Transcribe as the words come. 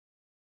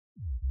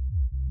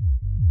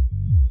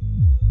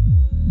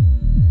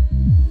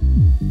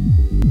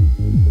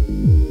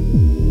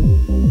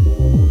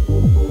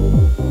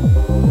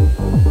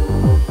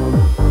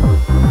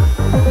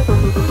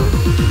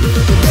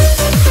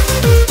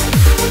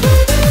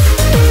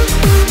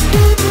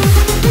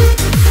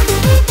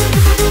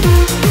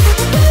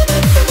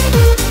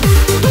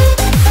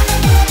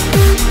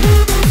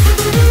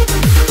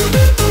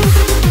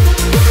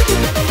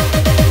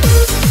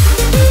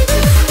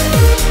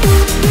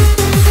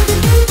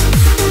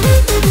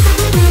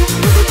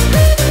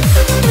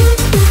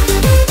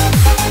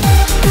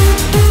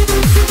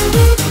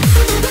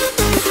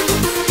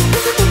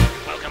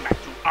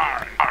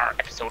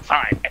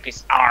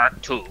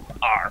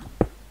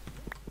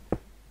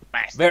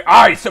Where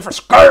I suffer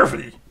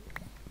scurvy!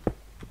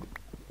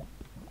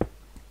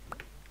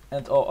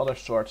 And all other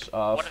sorts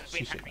of... What has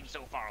been happening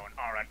so far on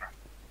our end?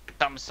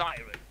 Some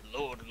siren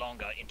lured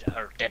Longa into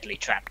her deadly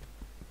trap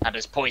and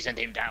has poisoned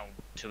him down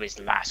to his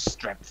last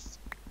strength.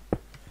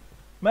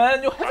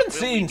 Man, you haven't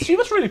seen. She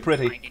was really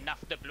pretty. Find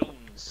enough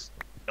doubloons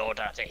in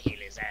order to heal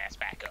his ass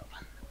back up.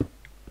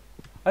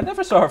 I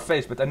never saw her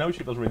face, but I know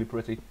she was really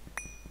pretty.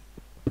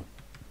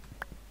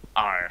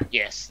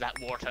 Yes, that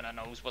wart on her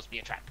nose must be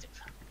attractive.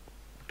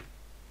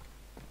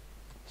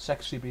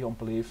 Sexy beyond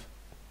belief.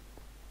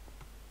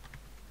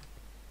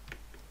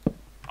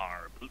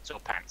 Boots or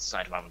pants,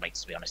 I'd rather make,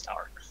 to be honest,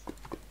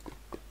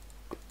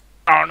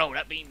 Oh no,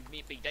 that means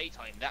me be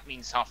daytime. That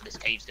means half of this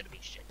cave's gonna be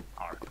shit.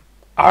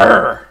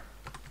 Arr!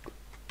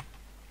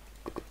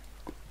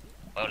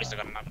 Well, at least I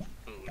got enough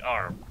food.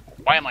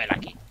 Why am I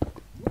lucky?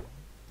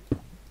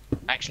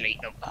 Actually,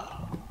 no.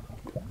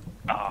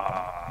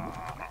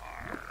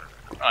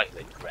 I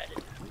regret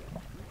it.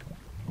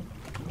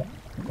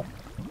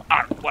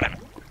 Whatever.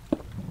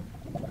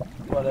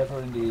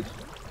 Whatever indeed.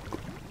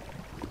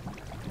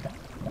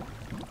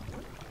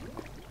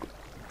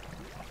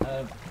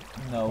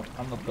 No,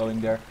 I'm not going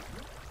there.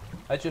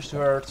 I just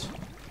heard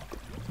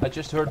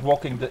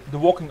walking the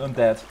walking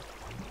undead.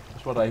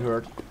 That's what I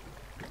heard.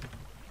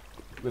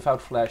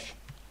 Without flesh.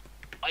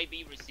 I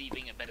be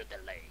receiving a bit of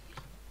delay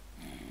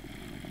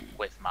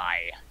with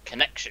my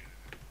connection.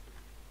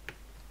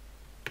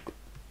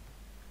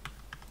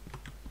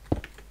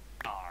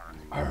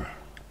 Arr.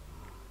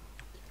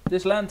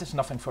 This land is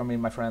nothing for me,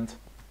 my friend,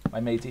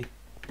 my matey.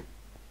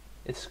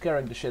 It's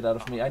scaring the shit out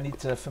of me. I need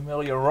the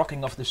familiar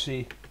rocking of the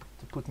sea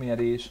to put me at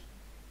ease.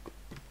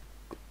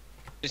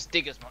 Just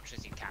dig as much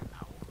as you can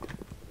now.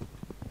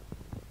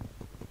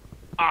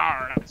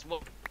 That's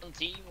one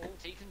team all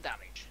taking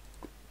damage.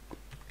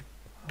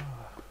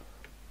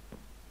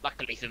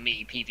 Luckily for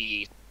me,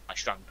 PvE is my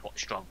strong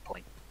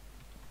point.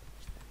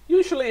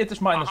 Usually it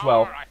is mine as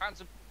well.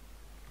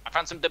 I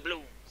found some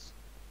doubloons.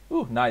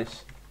 Ooh,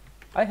 nice.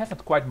 I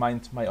haven't quite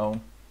mined my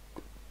own.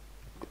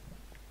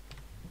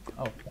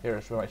 Oh,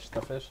 here's where my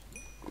stuff is.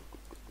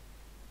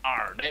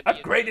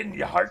 Upgrading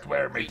your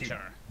hardware, matey.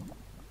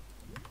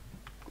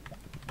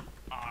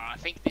 I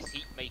think this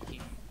heat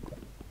making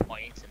my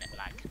internet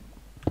lag.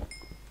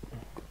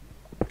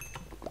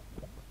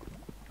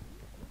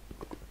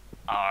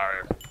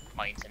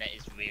 My internet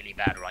is really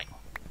bad right now.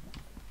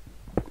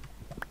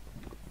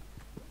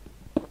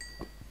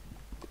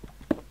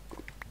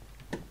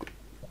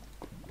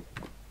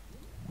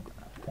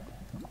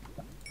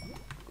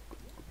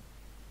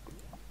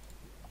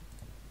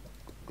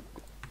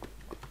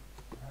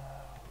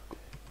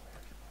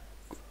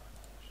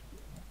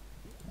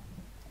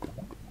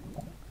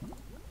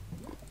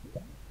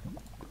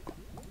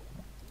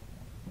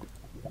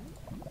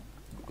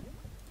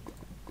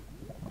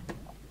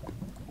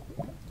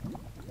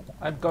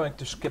 I'm going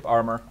to skip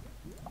armor.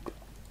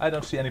 I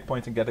don't see any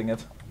point in getting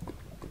it.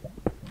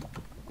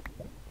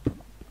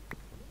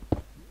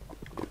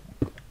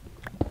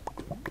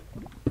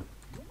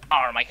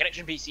 My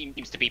connection PC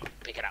seems to be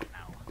picking up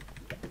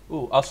now.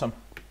 Ooh, awesome.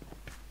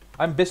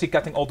 I'm busy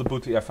getting all the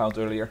booty I found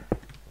earlier.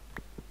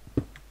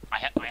 I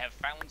have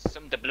found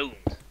some doubloons.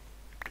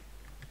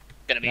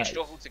 Gonna be a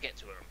struggle to get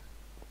to them.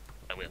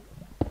 I will.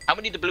 How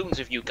many doubloons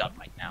have you got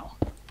right now?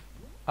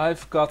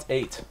 I've got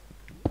 8.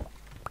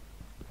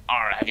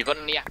 Have you got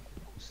any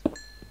apples?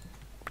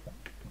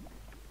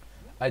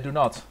 I do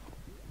not.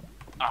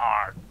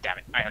 Damn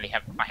it!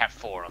 I have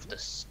 4 of the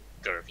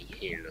Scurvy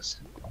hills.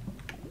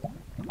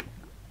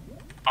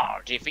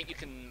 Do you think you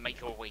can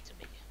make your way to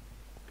me?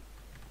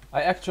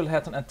 I actually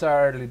had an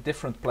entirely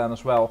different plan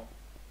as well,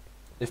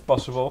 if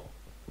possible.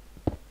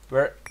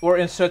 We're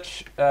in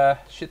such a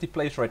shitty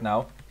place right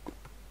now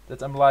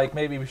that I'm like,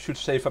 maybe we should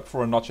save up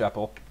for a notch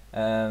apple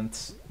and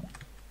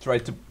try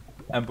to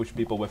ambush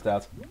people with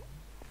that.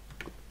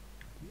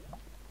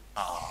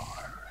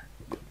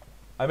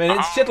 I mean,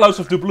 it's shitloads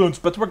of doubloons,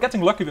 but we're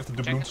getting lucky with the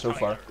doubloons so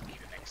far.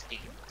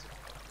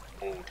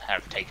 Would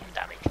have taken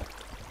damage.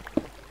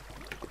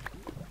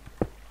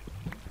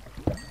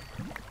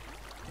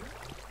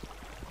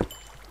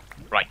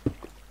 Right.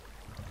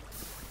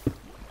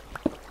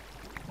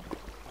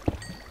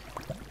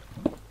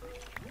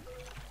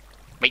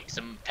 Make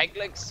some peg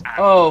legs.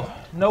 Oh,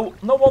 no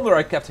wonder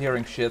I kept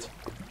hearing shit.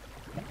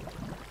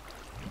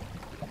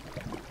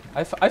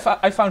 I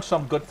found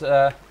some good.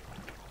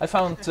 I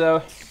found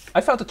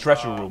a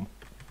treasure room.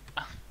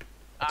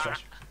 A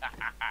treasure.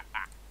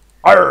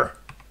 Arr!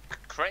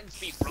 Kren's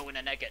be throwing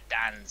an egg at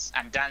Dan's,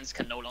 and Dan's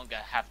can no longer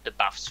have the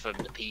buffs from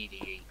the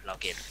PvE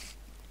plugin.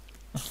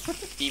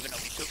 Even though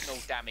he took no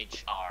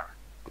damage. R.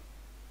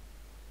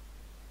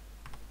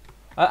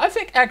 I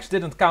think X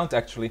didn't count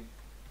actually.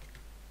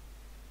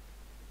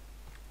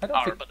 I don't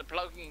R, think. but the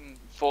plugin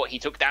thought he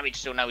took damage,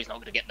 so now he's not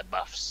going to get the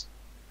buffs.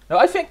 No,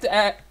 I think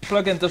the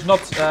plugin does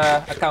not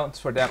account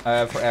for them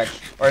for X,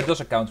 or it does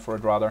account for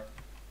it rather.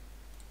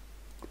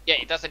 Yeah,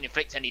 it doesn't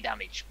inflict any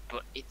damage,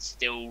 but it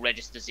still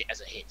registers it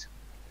as a hit.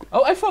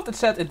 Oh, I thought it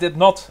said it did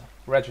not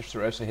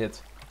register as a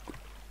hit.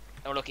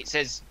 Oh look, it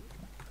says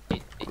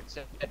it's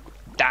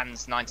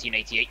Dan's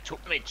 1988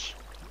 took damage.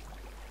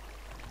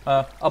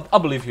 I'll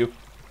believe you.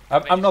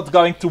 I'm not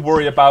going to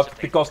worry about it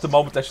because the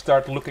moment I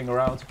start looking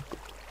around,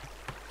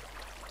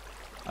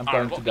 I'm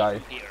going to die.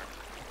 Here?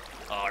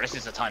 Oh, this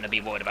is the time to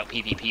be worried about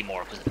PvP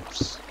more because of the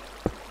buffs.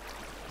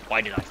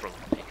 Why did I throw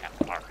the pick at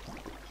R?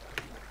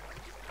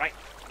 Right.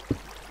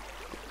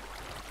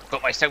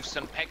 Got myself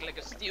some peg leg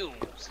of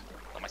steels.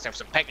 Got myself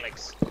some peg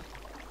legs.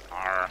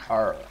 R.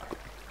 Arr.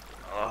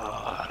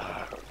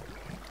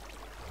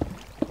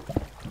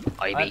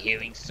 I be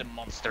hearing some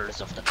monsters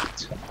of the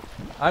night.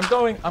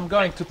 I'm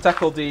going to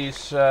tackle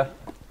these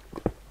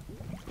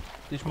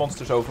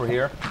monsters over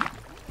here.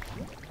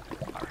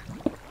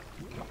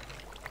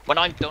 When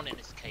I'm done in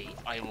this cave,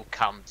 I will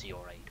come to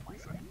your aid, my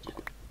friend.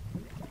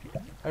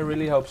 I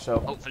really hope so.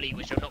 Hopefully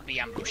we shall not be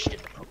ambushed in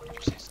the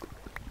process.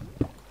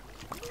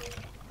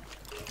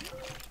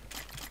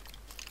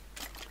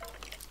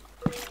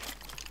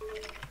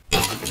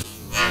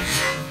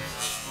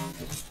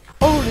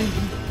 Holy!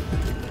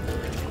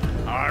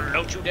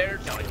 Don't you dare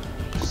die,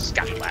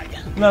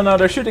 scallywag. No,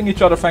 they're shooting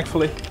each other,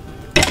 thankfully.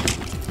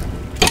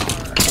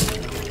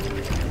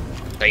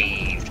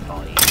 Saved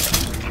by...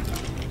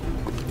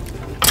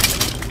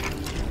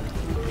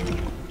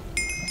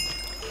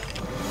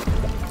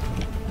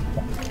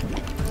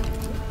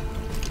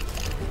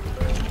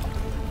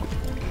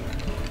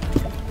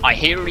 I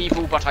hear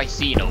evil, but I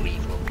see no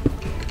evil.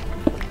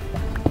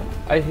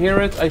 I hear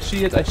it, I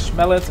see it, I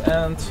smell it,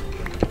 and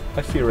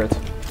I fear it.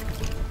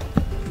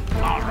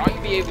 Are I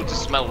be able to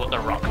smell what the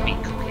rock be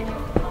cooking?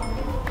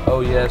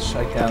 Oh yes,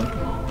 I can.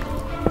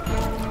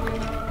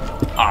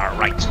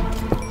 Alright.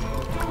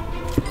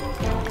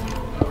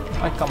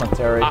 My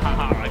commentary.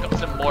 I got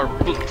some more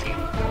booty.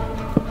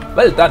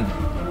 Well done.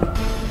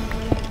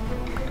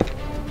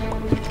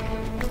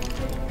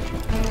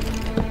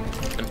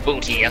 Some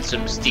booty and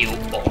some steel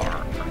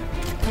ore.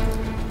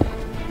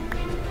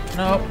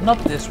 No, not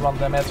this one,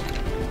 damn it.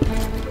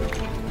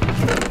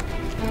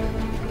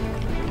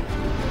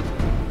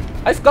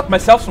 I've got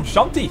myself some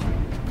shanty.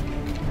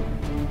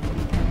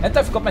 And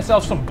I've got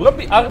myself some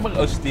grumpy armor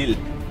of steel.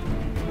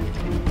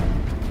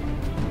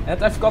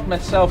 And I've got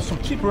myself some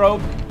cheap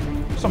rope,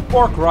 some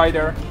pork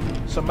rider,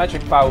 some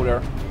magic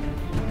powder.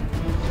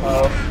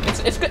 So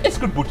it's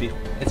good booty.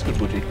 It's good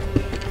booty.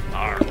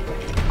 Arr.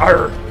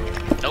 Arr!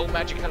 No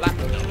magical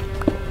apple though.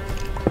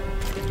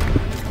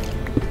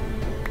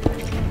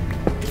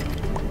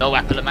 No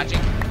apple of magic.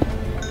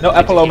 No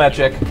apple o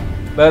magic.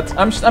 But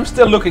I'm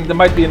still looking. There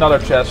might be another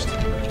chest.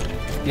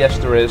 Yes,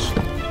 there is.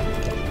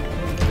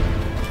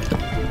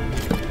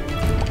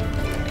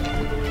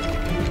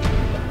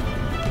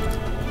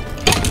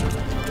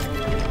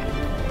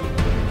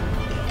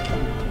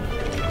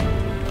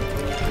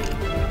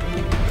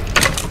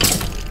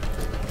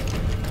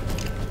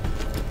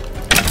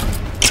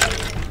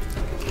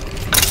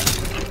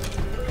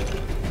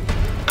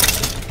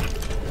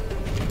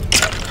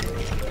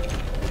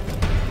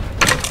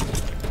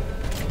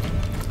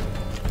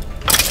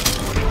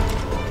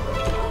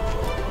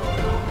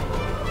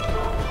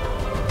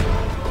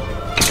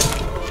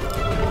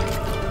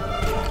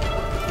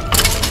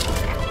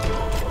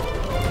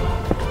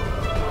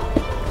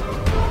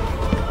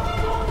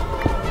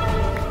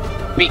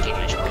 Speak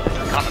English, bro. I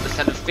can't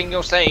understand a thing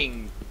you're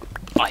saying,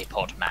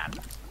 iPod man.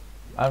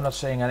 I'm not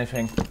saying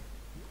anything.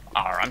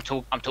 I'm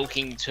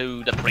talking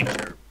to the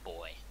printer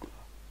boy.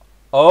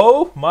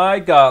 Oh my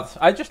god,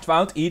 I just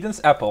found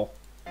Eden's apple.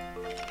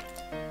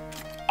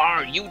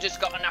 You just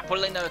got an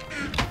apple in a...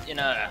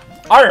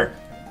 Arr!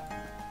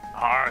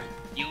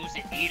 Use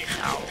it, eat it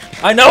now.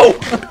 I know!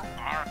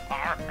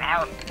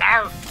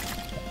 Arr.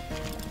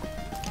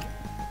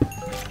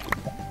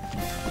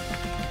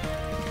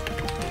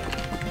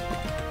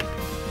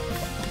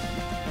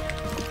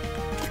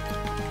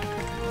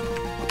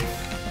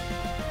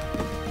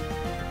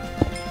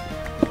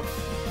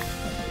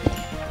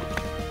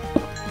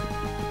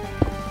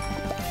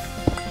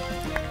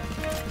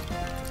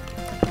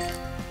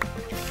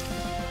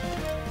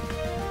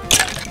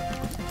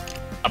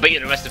 I bet you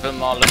the rest of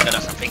them are looking at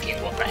us and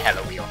thinking, what the hell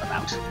are we on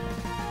about?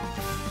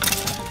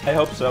 I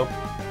hope so.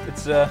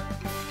 It's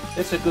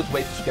a good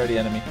way to scare the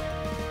enemy.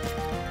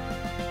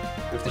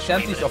 With the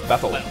shanties of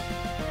battle.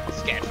 Well,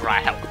 scared for our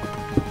help.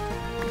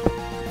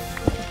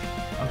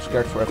 I'm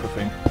scared for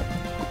everything.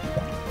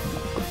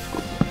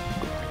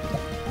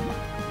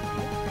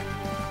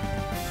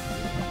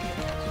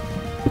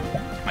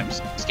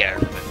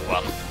 scared of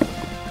everyone.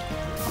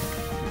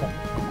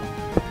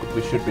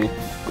 We should be.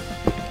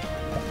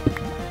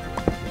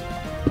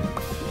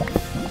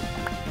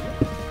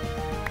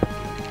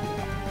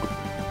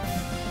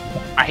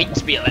 I hate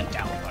to be a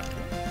letdown,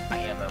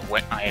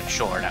 but I am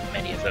sure that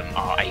many of them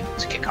are able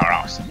to kick our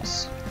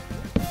asses.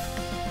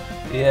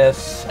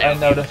 Yes, I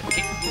know that.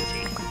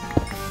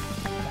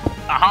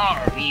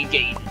 Aha!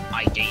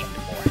 I gained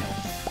more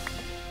health.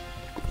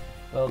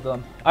 Well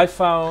done. I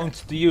found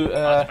the I was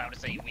about to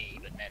say we,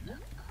 but then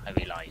I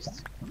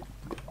realized.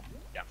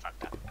 Yeah, fuck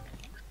that.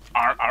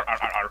 R.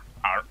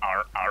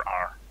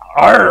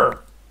 Arr!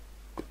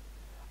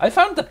 I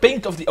found the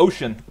paint of the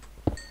ocean.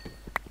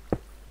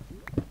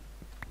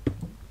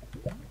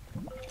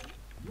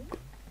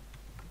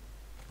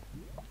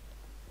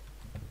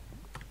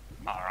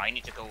 I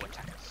need to go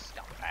attack a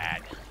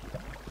scumbag.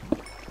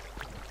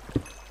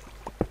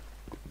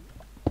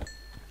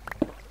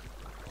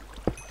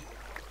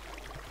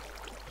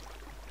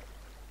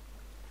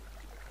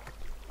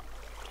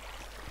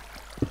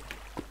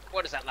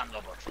 Where does that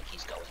landlord think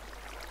he's going?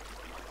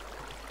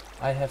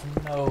 I have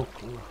no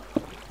clue.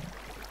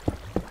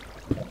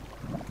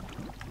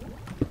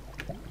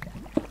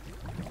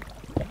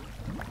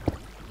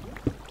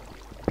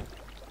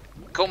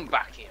 Come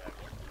back here,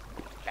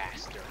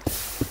 bastard.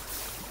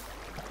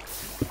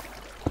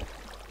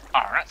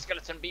 That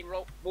skeleton be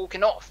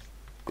walking off.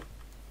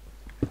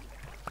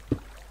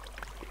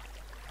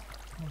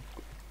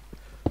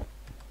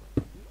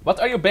 What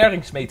are your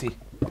bearings, matey?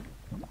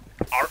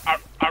 Arr.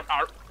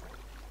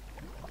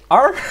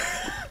 Arr?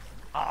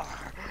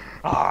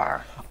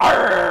 Arr.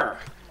 Arr.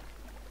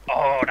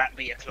 Oh, that'd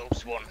be a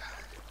close one.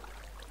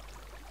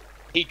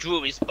 He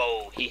drew his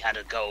bow, he had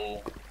a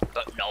go,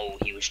 but no,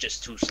 he was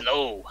just too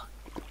slow.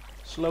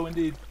 Slow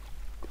indeed.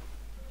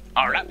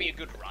 Oh, that'd be a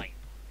good rhyme.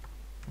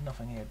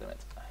 Nothing here, damn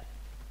it.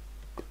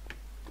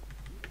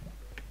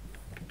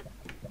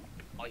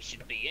 I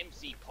should be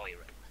MC Pirate.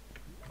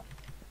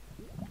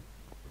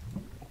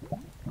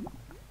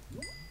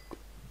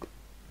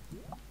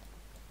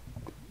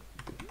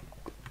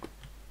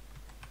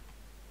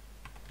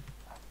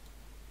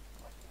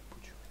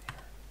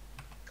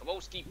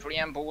 Kowalski,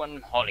 Preamble,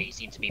 and Holly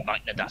seem to be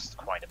biting the dust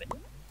quite a bit.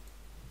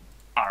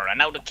 And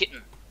now the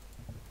kitten.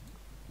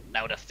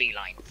 Now the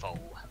feline foe.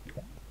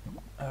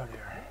 Oh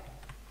dear.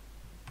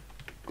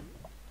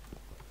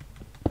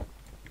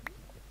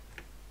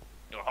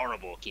 You're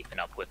horrible at keeping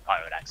up with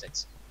pirate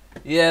accents.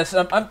 Yes,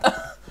 I'm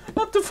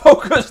I'm too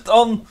focused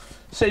on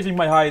saving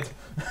my hide.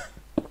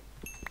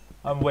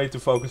 I'm way too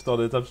focused on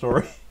it. I'm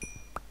sorry.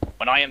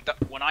 When I am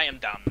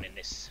done in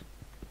this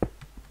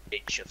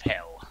ditch of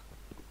hell,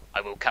 I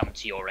will come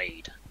to your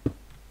aid.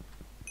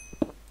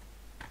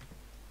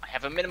 I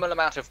have a minimal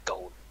amount of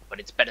gold, but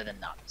it's better than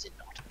none, is it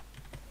not?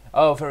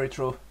 Oh, very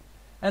true.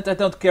 And I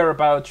don't care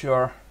about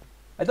your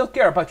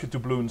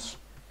doubloons.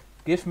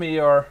 Give me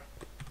your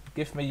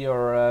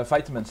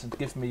vitamins and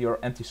give me your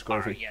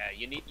anti-scurvy. Yeah,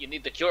 you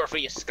need the cure for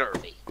your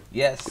scurvy.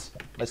 Yes,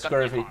 my It's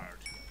gotten scurvy. hard.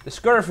 The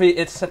scurvy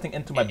is setting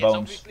into my It's bones.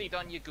 obviously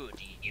done you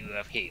good. You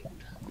have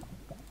healed.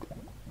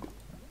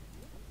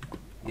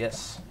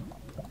 Yes,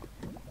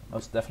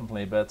 most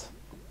definitely. But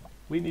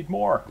we need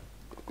more.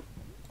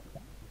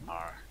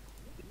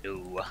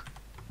 Do.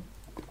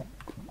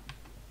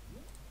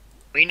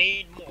 We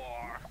need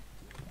more.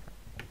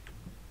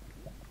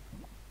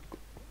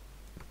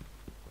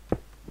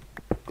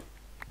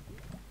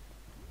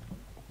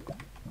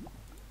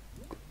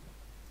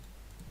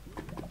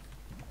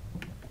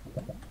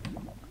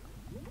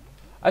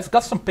 I've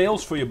got some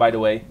pails for you, by the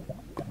way.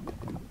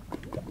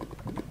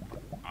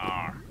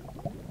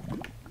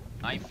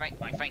 I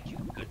thank you,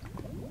 good.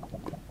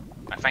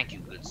 I thank you,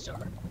 good sir.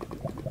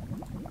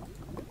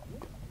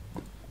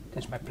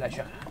 It's my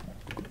pleasure.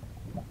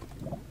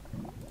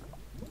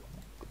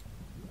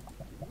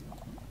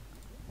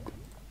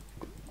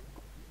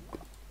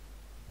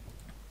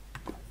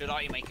 Should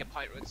I make a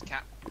pirate's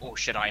cap, or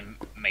should I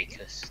make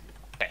a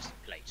chest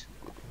plate?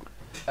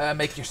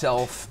 Make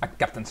yourself a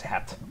captain's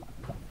hat.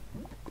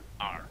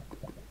 Arr.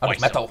 Out Why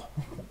of metal.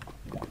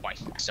 Why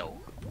so?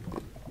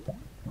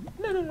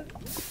 No.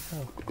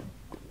 Oh.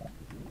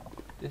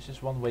 This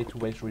is one way to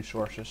waste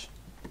resources.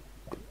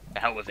 The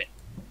hell with it.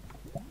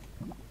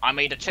 I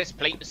made a chest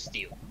plate of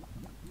steel.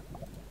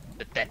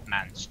 The dead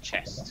man's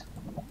chest.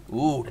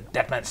 Ooh, the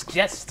dead man's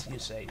chest, you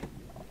say?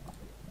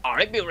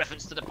 It'd be a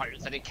reference to the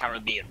Pirates of the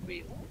Caribbean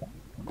reel.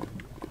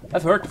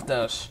 I've heard of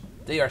those.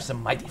 They are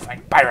some mighty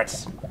fine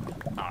pirates.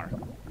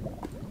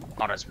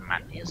 Not as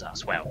manly as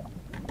us. Well,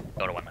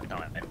 go to one that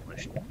died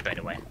straight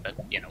away, but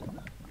you know.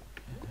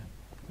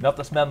 Not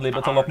as manly,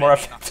 but a lot more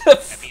effective.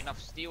 There'd be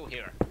enough steel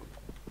here.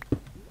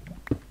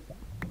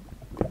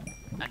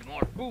 And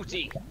more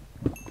booty.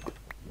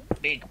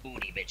 Big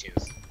booty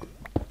bitches.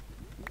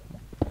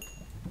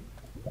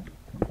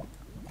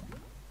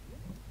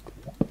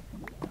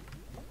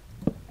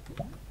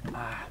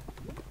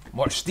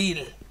 More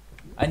steel.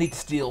 I need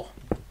steel.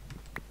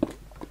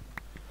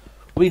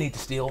 We need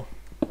steel.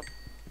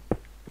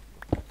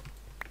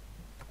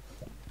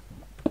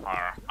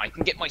 I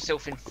can get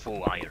myself in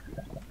full iron.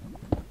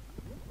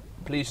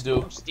 Please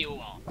do. Steel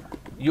armor.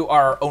 You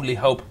are our only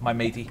hope, my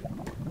matey.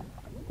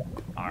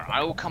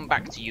 I will come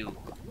back to you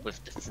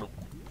with the fruit.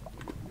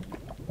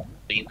 So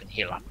you can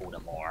heal up all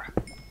the more.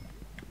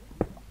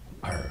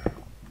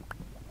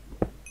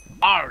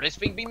 Arr. This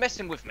thing be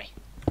messing with me.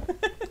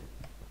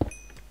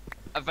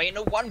 Have I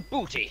no one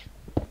booty?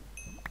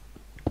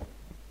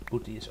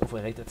 Booty is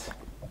overrated.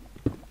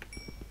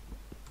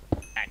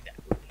 And that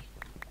booty.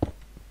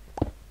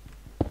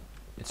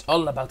 It's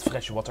all about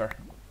fresh water.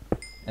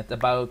 And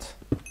about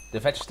the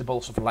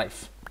vegetables of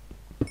life.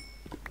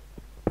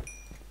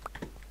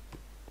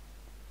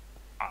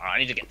 I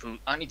need to get through.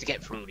 I need to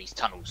get through these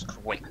tunnels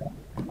quick.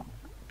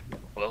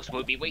 Or else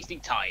we'll be wasting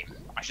time.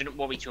 I shouldn't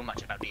worry too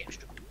much about the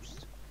extra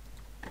boost.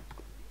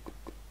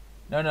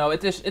 No,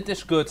 it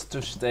is good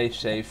to stay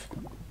safe.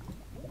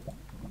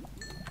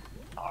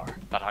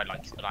 But I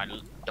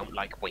don't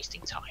like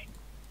wasting time.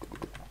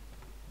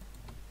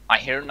 I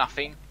hear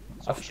nothing,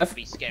 so I shouldn't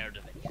be scared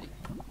of anything.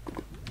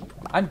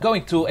 I'm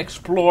going to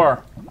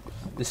explore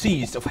the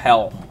seas of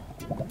hell.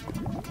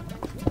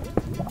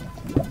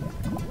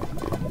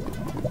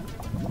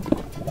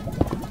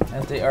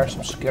 And they are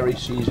some scary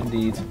seas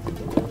indeed.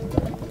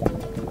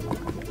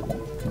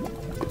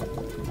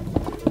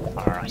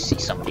 I see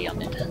somebody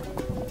on it.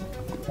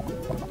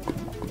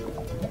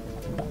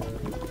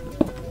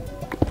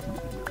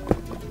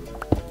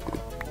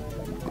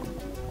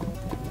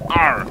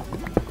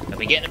 I'll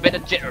be getting a bit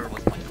of jitter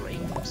with my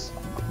frames.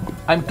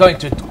 I'm going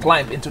to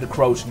climb into the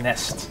crow's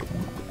nest.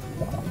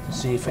 To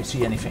see if I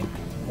see anything.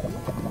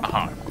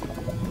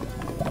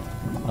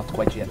 Not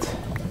quite yet.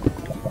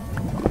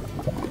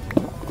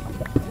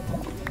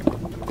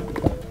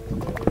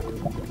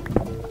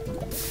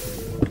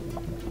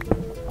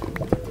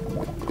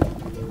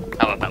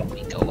 How about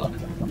we go up?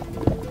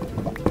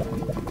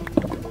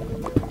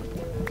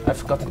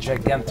 I've got a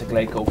gigantic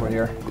lake over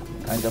here.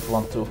 Kind of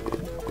want to.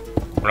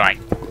 Right.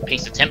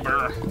 Piece of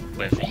timber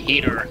with a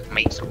heater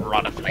makes a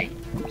lot of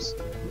flames.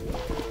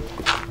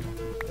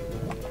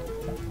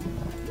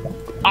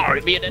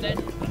 It'll be at an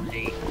end, but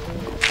hey,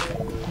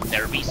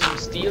 there'll be some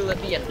steel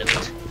at the end of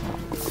it.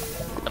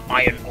 Some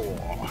iron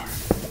ore.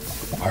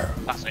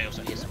 Plus, I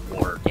also hear some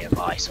water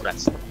nearby, so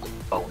that's a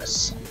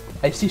bonus.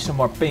 I see some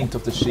more paint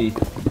of the sea.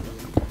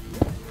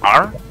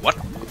 What?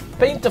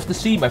 Paint of the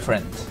sea, my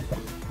friend.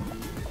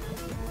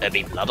 There'll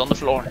be blood on the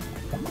floor.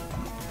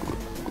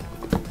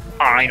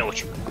 I know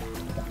what you mean.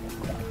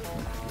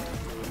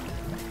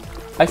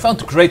 I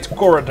found a great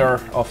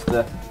corridor of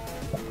the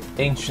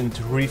ancient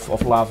reef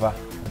of lava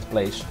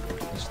place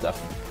and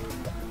stuff.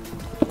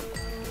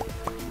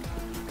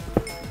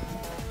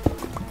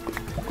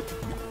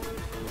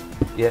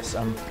 Yes,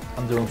 I'm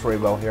doing very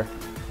well here.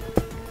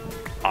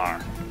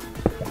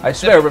 I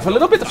swear, with a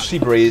little bit of sea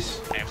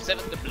breeze, I have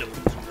 7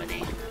 doubloons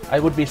already. I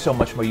would be so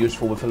much more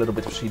useful with a little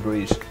bit of sea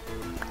breeze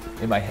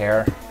in my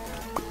hair,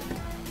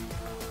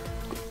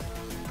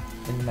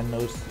 in my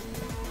nose.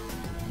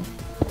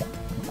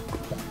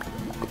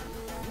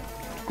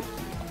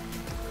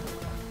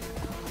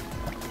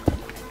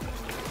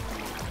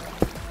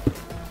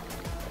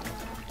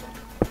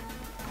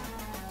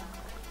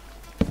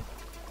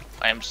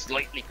 I am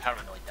slightly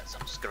paranoid that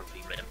some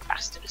scurvy-ridden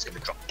bastard is going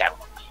to drop down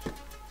on me.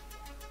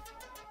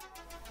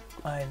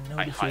 I know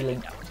I the highly feeling.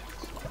 doubt it.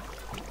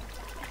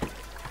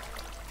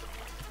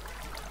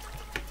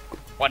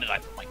 Why did I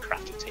put my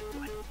crafting table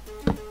away?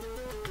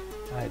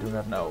 I do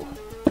not know.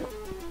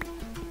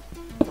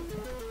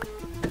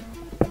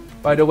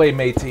 By the way,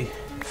 matey,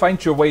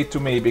 find your way to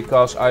me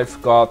because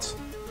I've got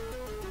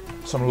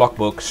some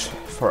logbooks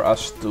for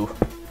us to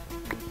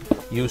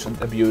use and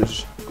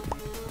abuse.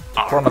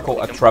 Chronicle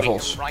our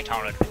travels. Write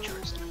our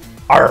adventures.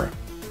 Arr!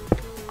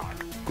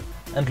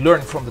 And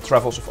learn from the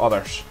travels of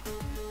others.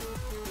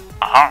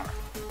 Aha!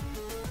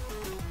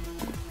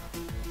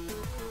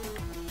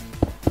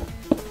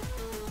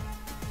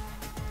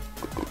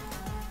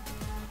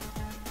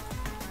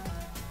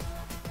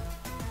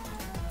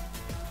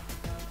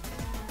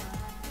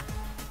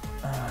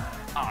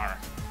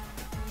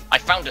 I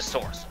found a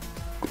source.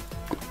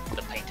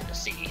 The paint in the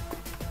sea.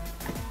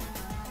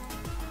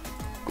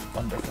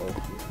 Wonderful.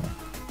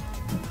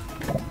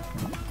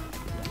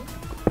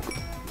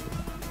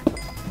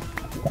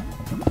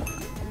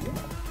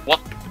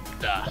 What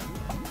the?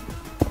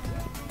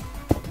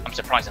 I'm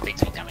surprised I didn't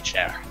take damage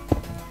there.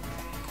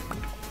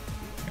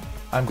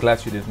 I'm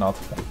glad you did not.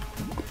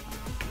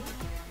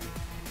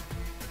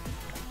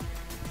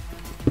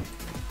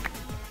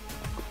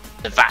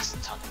 The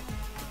vast tunnel.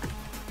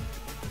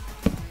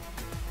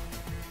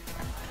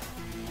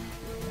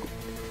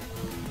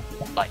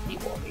 Lightly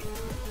worried.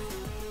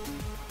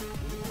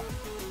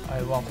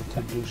 I wanted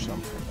to do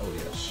something. Oh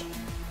yes.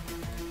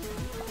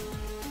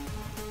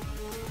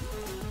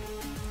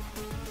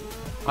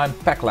 I'm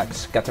packed like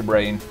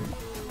scatterbrain.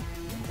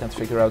 Can't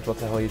figure out what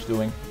the hell he's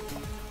doing.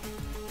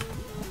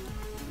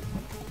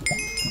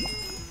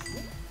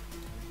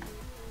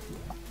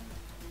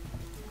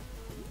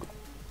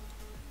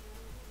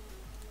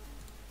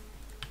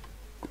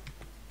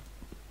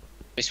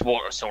 This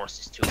water source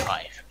is too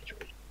high for me to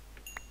reach.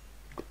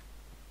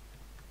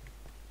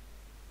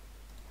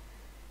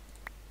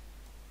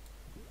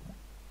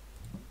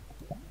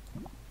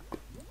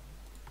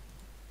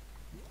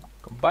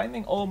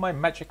 Binding all my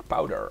magic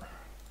powder.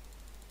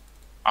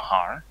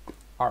 Arr.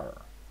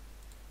 Arr.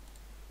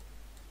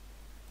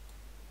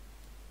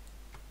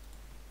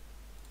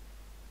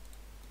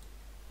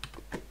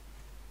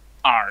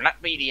 Arr,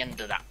 that be the end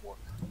of that one.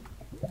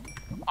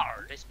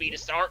 Arr, this be the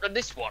start of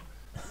this one.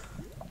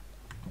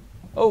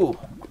 Oh,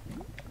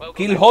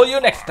 Welcome he'll back. hold you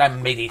next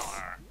time, mateys.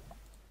 Arr.